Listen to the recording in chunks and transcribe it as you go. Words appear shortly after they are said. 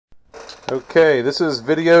Okay, this is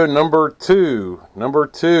video number two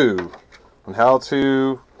on how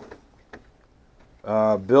to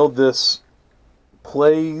build this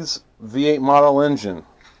Playz V8 model engine.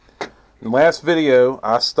 In the last video,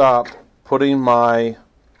 I stopped putting my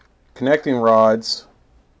connecting rods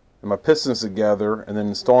and my pistons together and then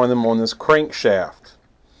installing them on this crankshaft.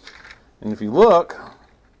 And if you look,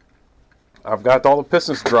 I've got all the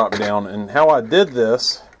pistons dropped down, and how I did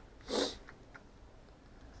this,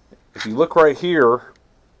 if you look right here,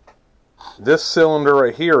 this cylinder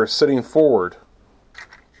right here is sitting forward.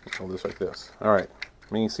 Hold this like this. Alright,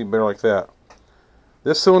 you can see better like that.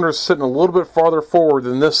 This cylinder is sitting a little bit farther forward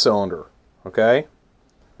than this cylinder. Okay?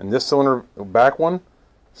 And this cylinder, the back one,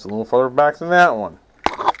 is a little farther back than that one.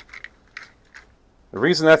 The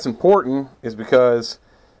reason that's important is because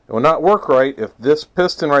it will not work right if this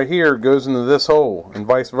piston right here goes into this hole and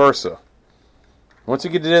vice versa. Once you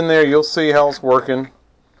get it in there, you'll see how it's working.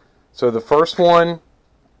 So the first one,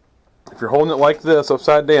 if you're holding it like this,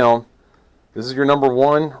 upside down, this is your number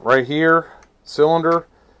one right here, cylinder,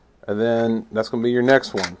 and then that's going to be your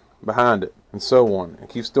next one behind it, and so on. It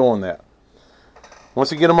keeps doing that.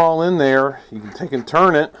 Once you get them all in there, you can take and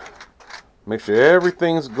turn it, make sure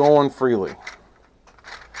everything's going freely.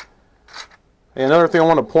 And another thing I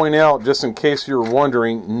want to point out, just in case you're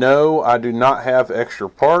wondering, no, I do not have extra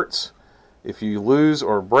parts. If you lose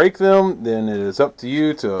or break them, then it is up to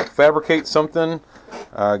you to fabricate something.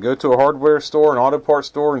 Go to a hardware store, an auto parts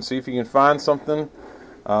store, and see if you can find something.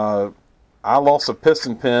 I lost a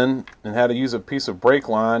piston pin and had to use a piece of brake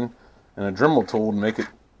line and a Dremel tool to make it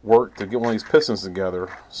work to get one of these pistons together.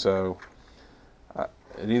 So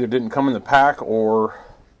it either didn't come in the pack or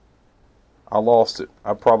I lost it.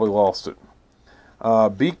 I probably lost it.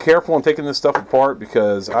 Be careful in taking this stuff apart,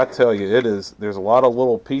 because I tell you, there's a lot of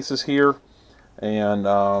little pieces here, and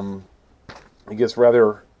it gets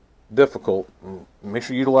rather difficult. Make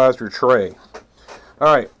sure you utilize your tray.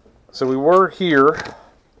 Alright, so we were here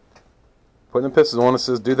putting the pistons on. It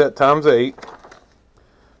says do that times 8.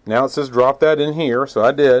 Now it says drop that in here, so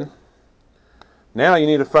I did. Now you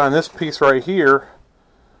need to find this piece right here,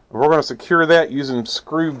 and we're going to secure that using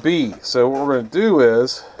screw B. So what we're going to do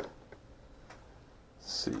is,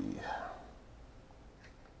 see.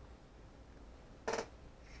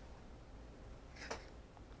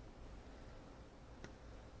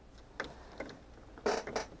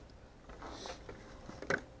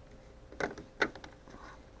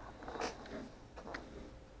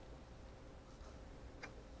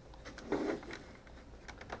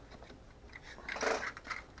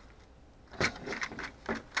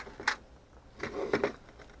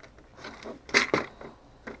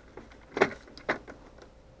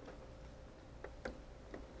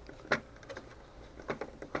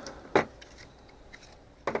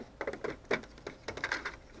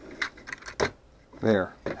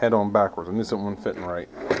 There, head on backwards. I knew something wasn't fitting right.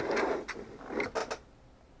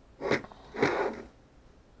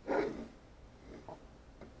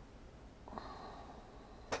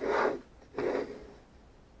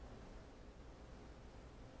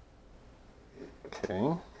 Okay,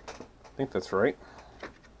 I think that's right.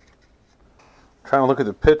 Trying to look at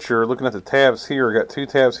the picture, looking at the tabs here. I got 2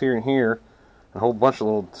 tabs here and here, a whole bunch of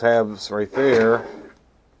little tabs right there.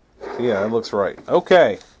 Yeah, it looks right.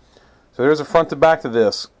 Okay. So there's a front to back to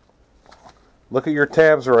this. Look at your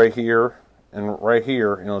tabs right here and right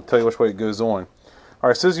here, and it'll tell you which way it goes on.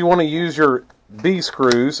 Alright, it says you want to use your B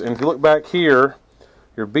screws, and if you look back here,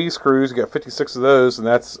 your B screws, you got 56 of those, and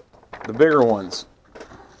that's the bigger ones.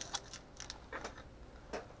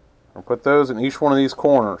 I'll put those in each one of these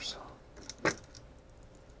corners.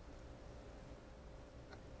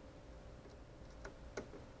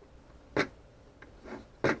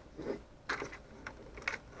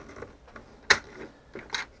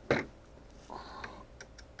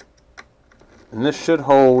 And this should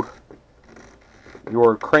hold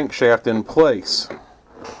your crankshaft in place.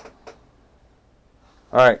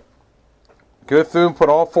 Alright, go through and put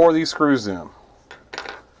all 4 of these screws in.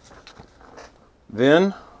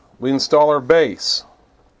 Then we install our base.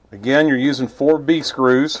 Again, you're using 4 B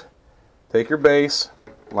screws. Take your base,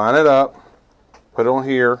 line it up, put it on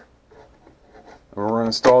here, and we're going to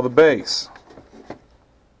install the base.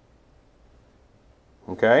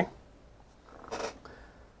 Okay?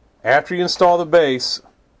 After you install the base,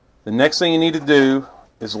 the next thing you need to do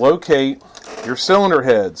is locate your cylinder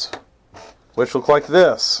heads, which look like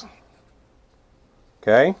this.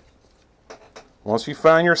 Okay? Once you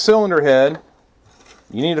find your cylinder head,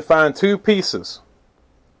 you need to find 2 pieces.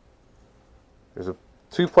 There's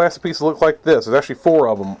 2 plastic pieces that look like this. There's actually 4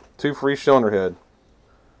 of them, 2 for each cylinder head.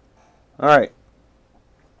 Alright.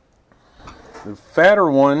 The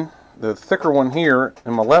fatter one the thicker one here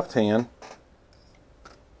in my left hand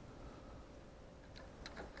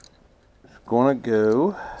is going to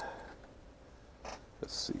go,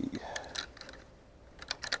 let's see,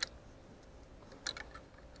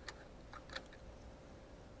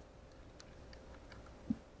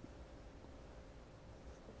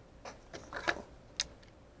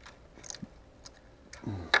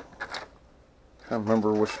 I don't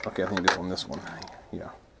remember which, okay, I think it's on this one, yeah.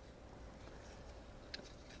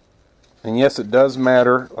 And yes, it does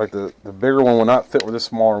matter, like the bigger one will not fit where the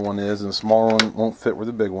smaller one is, and the smaller one won't fit where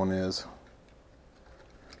the big one is.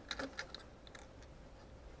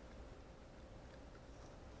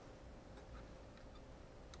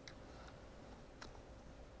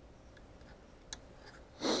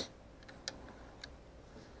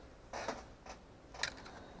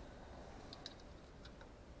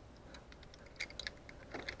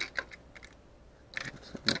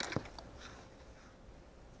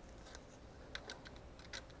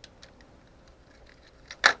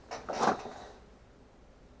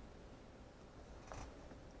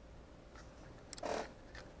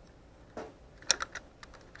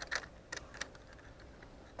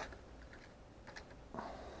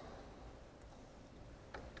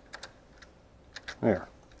 There.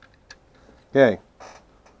 Okay.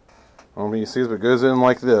 You see if it goes in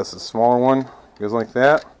like this. The smaller one goes like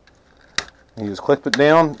that. And you just clip it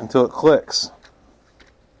down until it clicks.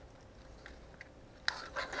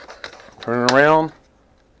 Turn it around.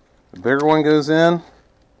 The bigger one goes in.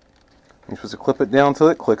 You're supposed to clip it down until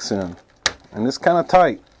it clicks in. And it's kind of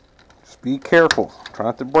tight. Just be careful. Try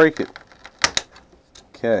not to break it.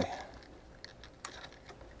 Okay.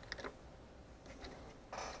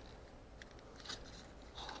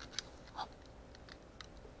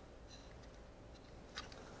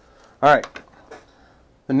 Alright,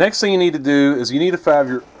 the next thing you need to do is you need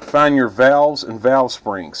to find your valves and valve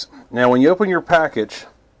springs. Now when you open your package,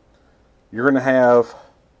 you're going to have,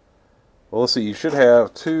 well let's see, you should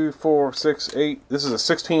have 2, 4, 6, 8, this is a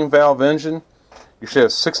 16 valve engine. You should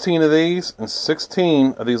have 16 of these and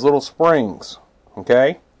 16 of these little springs,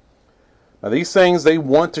 okay? Now these things, they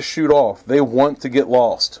want to shoot off, they want to get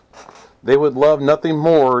lost. They would love nothing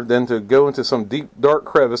more than to go into some deep dark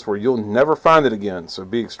crevice where you'll never find it again. So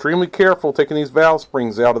be extremely careful taking these valve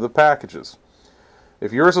springs out of the packages.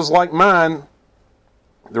 If yours is like mine,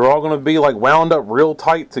 they're all going to be like wound up real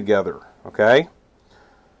tight together. Okay?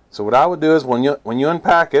 So what I would do is when you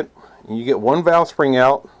unpack it, and you get one valve spring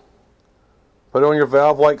out, put it on your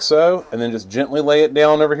valve like so, and then just gently lay it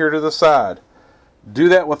down over here to the side. Do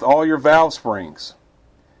that with all your valve springs.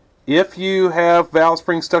 If you have valve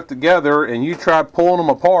springs stuck together and you try pulling them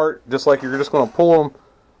apart, just like you're just going to pull them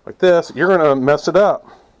like this, you're going to mess it up.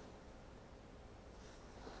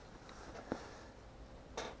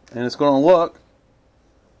 And it's going to look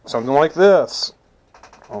something like this.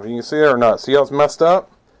 I don't know if you can see it or not. See how it's messed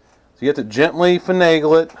up? So you have to gently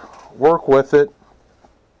finagle it, work with it,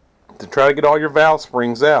 to try to get all your valve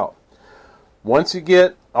springs out. Once you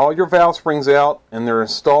get all your valve springs out and they're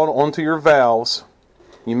installed onto your valves,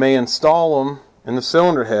 you may install them in the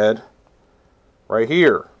cylinder head right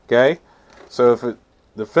here, okay? So if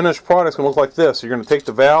the finished product is going to look like this, so you're going to take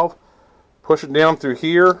the valve, push it down through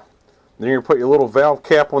here, then you're going to put your little valve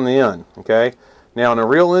cap on the end, okay? Now in a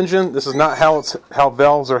real engine, this is not how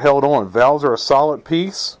valves are held on. Valves are a solid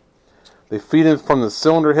piece. They feed in from the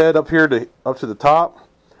cylinder head up here up to the top,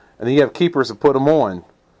 and then you have keepers to put them on.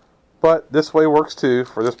 But this way works too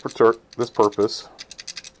for this purpose.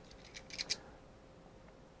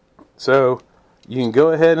 So you can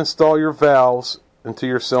go ahead and install your valves into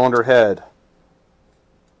your cylinder head.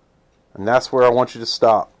 And that's where I want you to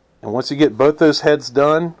stop. And once you get both those heads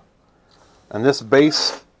done, and this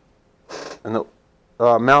base and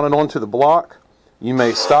mounted onto the block, you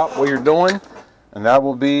may stop what you're doing, and that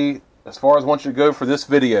will be as far as I want you to go for this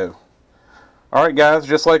video. Alright guys,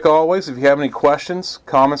 just like always, if you have any questions,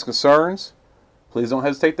 comments, concerns, please don't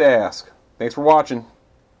hesitate to ask. Thanks for watching.